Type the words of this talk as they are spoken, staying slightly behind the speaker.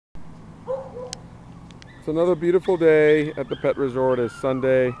It's another beautiful day at the pet resort. It's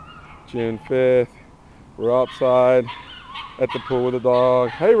Sunday, June 5th. We're outside at the pool with the dog.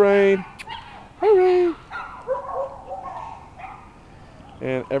 Hey, Rain. Hey, Rain.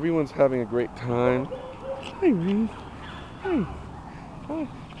 And everyone's having a great time. Hey, Rain. Hey. Hi.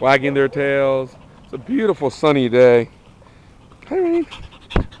 Wagging their tails. It's a beautiful sunny day. Hi, Rain.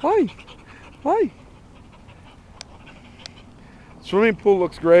 Hi. Hi. Swimming pool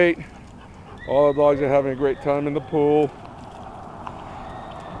looks great. All the dogs are having a great time in the pool.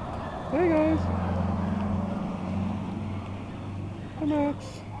 Hey guys. Hi Max.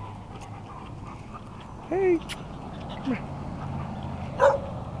 Hey. Come here.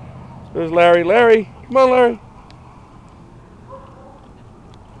 There's Larry. Larry. Come on, Larry.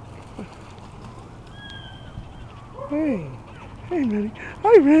 Hey. Hey, Minnie.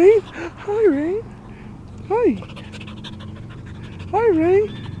 Hi, Rain. Hi, Rain. Hi. Hi,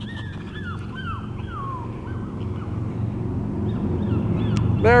 Rain.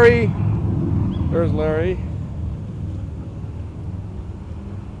 Larry. There's Larry.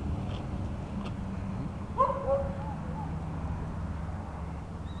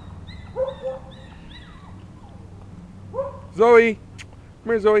 Zoey. Come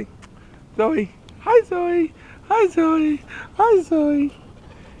here, Zoey. Zoey. Hi, Zoey. Hi, Zoey. Hi, Zoey.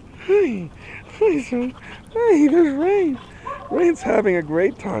 Hey. Hi, Zoey. Hey, there's Rain. Rain's having a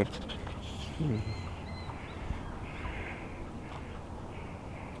great time.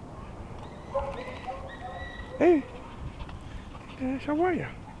 Hey. Yes, how are you?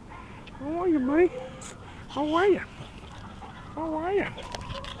 How are you, buddy? How are you? How are you?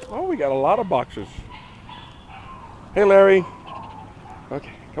 Oh, we got a lot of boxers. Hey, Larry.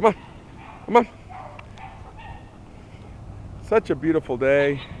 Okay, come on. Come on. Such a beautiful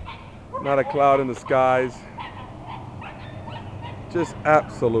day. Not a cloud in the skies. Just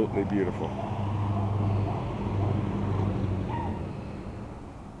absolutely beautiful.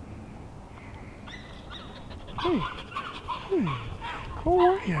 Hey. Hey. How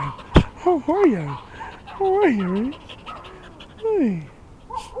are you? How are you? How are you, Rain? Hey.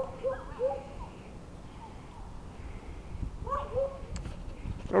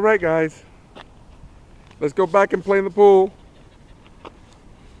 All right, guys. Let's go back and play in the pool.